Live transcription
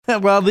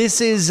Well,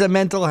 this is a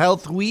mental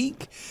health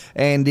week,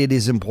 and it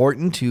is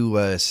important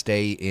to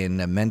stay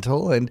in a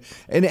mental and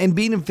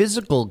being in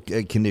physical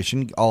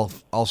condition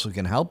also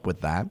can help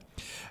with that.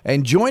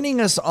 And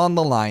joining us on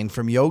the line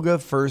from Yoga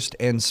First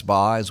and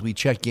Spa as we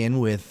check in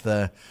with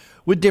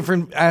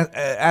different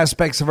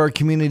aspects of our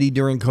community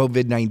during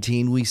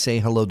COVID-19, we say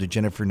hello to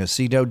Jennifer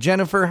Nocito.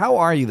 Jennifer, how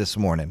are you this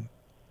morning?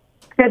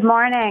 Good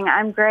morning.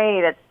 I'm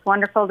great. It's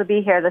wonderful to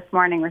be here this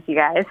morning with you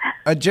guys.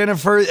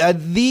 Jennifer,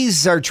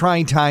 these are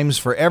trying times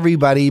for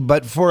everybody,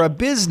 but for a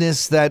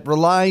business that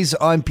relies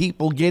on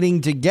people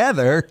getting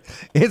together,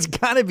 it's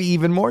got to be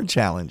even more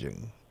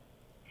challenging.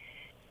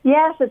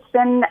 Yes, it's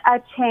been a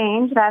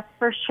change, that's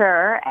for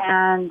sure.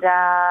 And,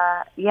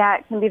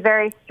 it can be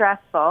very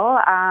stressful.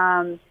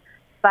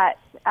 But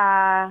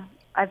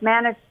I've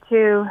managed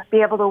to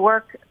be able to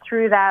work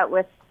through that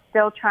with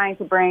still trying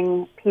to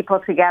bring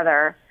people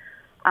together.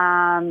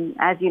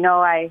 As you know,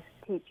 I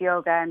teach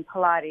yoga and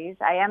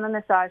Pilates. I am a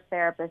massage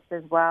therapist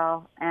as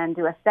well and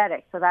do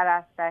aesthetics. So that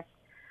aspect,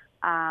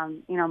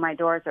 my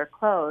doors are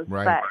closed.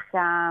 Right.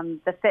 But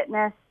the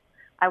fitness,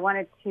 I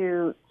wanted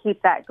to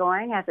keep that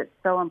going as it's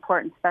so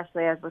important,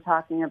 especially as we're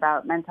talking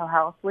about Mental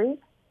Health Week.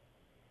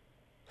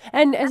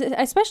 And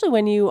especially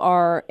when you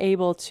are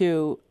able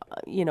to,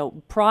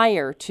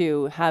 prior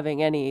to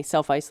having any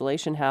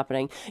self-isolation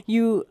happening,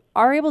 you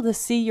are able to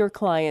see your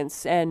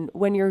clients. And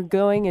when you're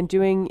going and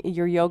doing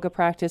your yoga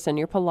practice and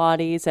your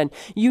Pilates, and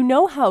you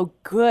know how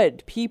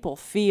good people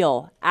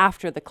feel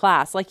after the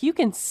class, like you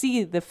can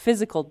see the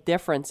physical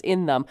difference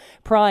in them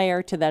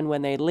prior to then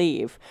when they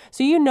leave.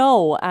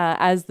 So,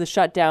 as the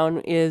shutdown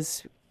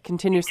is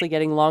continuously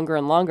getting longer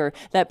and longer,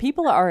 that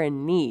people are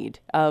in need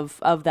of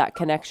that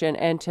connection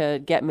and to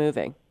get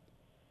moving.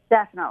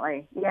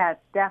 Definitely. Yeah,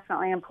 it's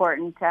definitely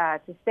important to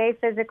stay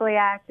physically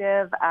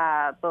active,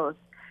 both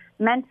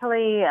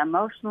mentally,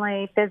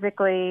 emotionally,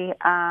 physically.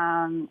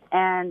 And,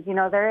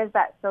 there is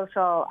that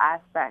social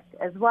aspect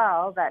as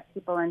well that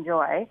people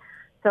enjoy.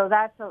 So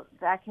that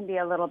can be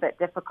a little bit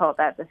difficult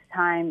at this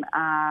time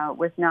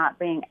with not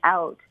being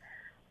out.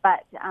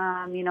 But,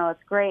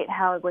 it's great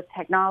how with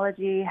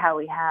technology, how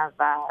we have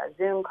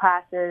Zoom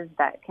classes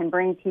that can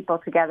bring people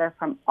together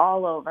from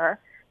all over,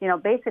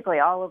 basically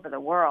all over the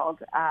world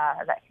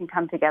that can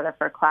come together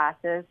for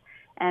classes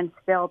and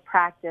still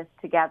practice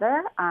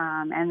together.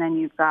 And then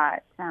you've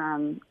got,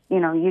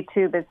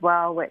 YouTube as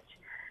well, which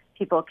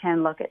people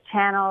can look at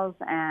channels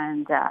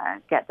and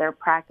get their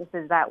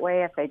practices that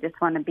way if they just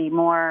want to be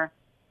more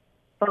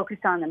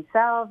focused on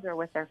themselves or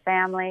with their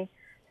family.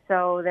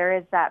 So there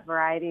is that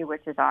variety,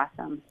 which is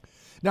awesome.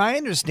 Now, I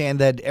understand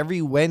that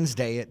every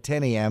Wednesday at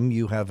 10 a.m.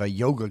 you have a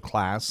yoga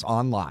class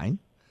online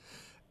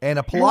and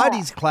a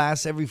Pilates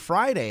class every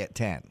Friday at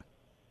 10.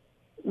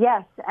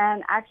 Yes,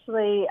 and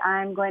actually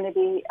I'm going to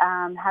be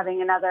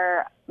having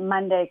another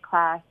Monday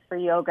class for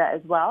yoga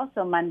as well.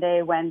 So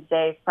Monday,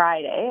 Wednesday,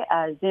 Friday,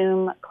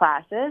 Zoom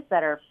classes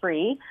that are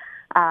free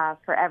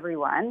for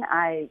everyone.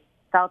 I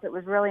felt it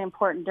was really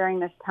important during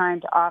this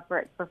time to offer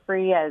it for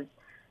free as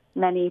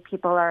many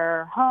people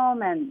are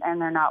home and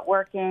they're not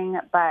working,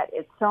 but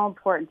it's so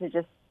important to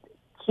just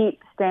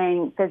keep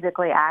staying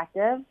physically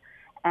active,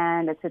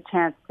 and it's a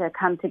chance to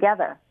come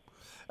together.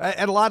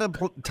 At a lot of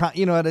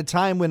at a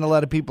time when a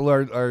lot of people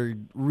are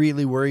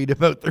really worried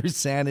about their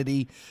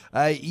sanity,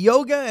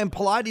 yoga and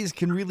Pilates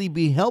can really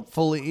be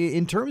helpful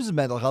in terms of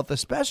mental health,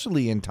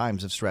 especially in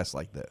times of stress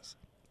like this.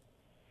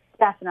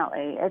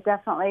 Definitely. It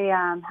definitely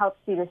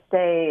helps you to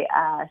stay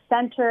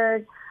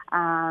centered.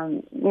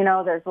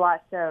 There's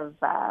lots of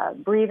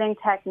breathing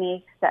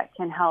techniques that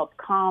can help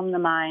calm the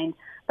mind.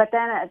 But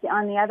then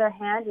on the other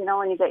hand,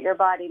 when you get your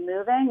body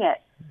moving,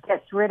 it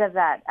gets rid of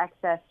that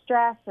excess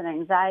stress and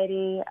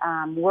anxiety,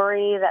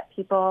 worry that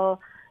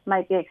people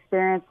might be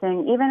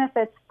experiencing, even if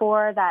it's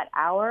for that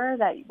hour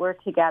that we're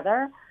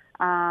together,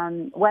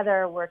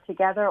 whether we're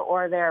together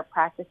or they're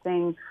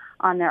practicing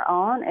on their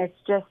own. It's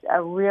just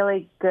a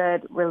really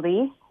good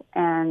release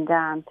and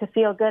to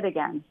feel good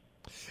again.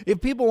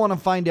 If people want to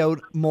find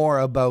out more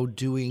about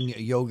doing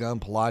yoga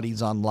and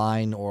Pilates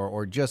online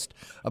or just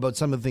about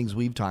some of the things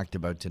we've talked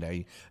about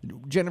today,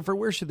 Jennifer,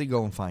 where should they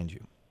go and find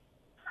you?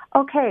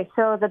 Okay,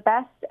 so the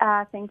best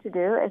thing to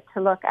do is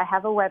to look. I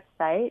have a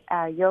website,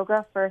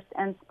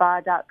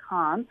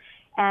 yogafirstandspa.com,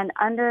 and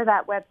under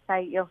that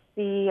website you'll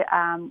see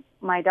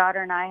my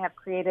daughter and I have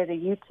created a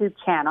YouTube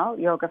channel,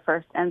 Yoga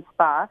First and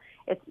Spa.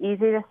 It's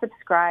easy to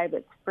subscribe.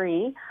 It's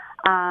free.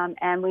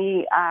 And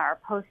we are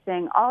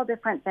posting all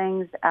different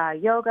things,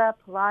 yoga,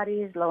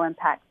 Pilates,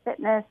 low-impact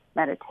fitness,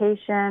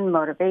 meditation,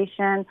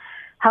 motivation,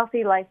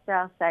 healthy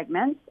lifestyle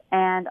segments.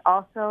 And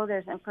also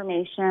there's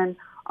information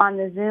on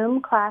the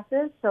Zoom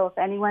classes. So if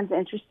anyone's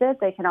interested,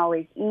 they can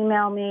always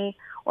email me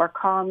or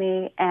call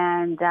me,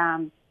 and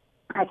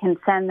I can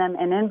send them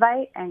an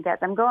invite and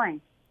get them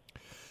going.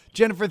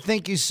 Jennifer,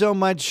 thank you so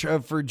much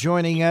for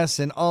joining us,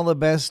 and all the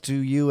best to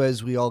you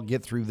as we all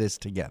get through this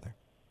together.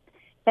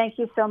 Thank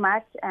you so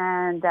much,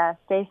 and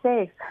stay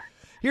safe.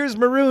 Here's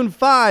Maroon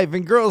 5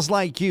 and Girls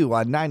Like You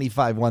on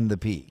 95.1 The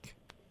Peak.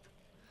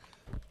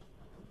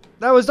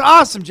 That was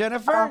awesome,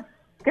 Jennifer.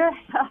 Good.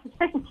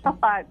 Thanks a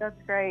lot.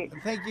 That's great.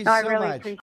 Thank you No, I so really much. appreciate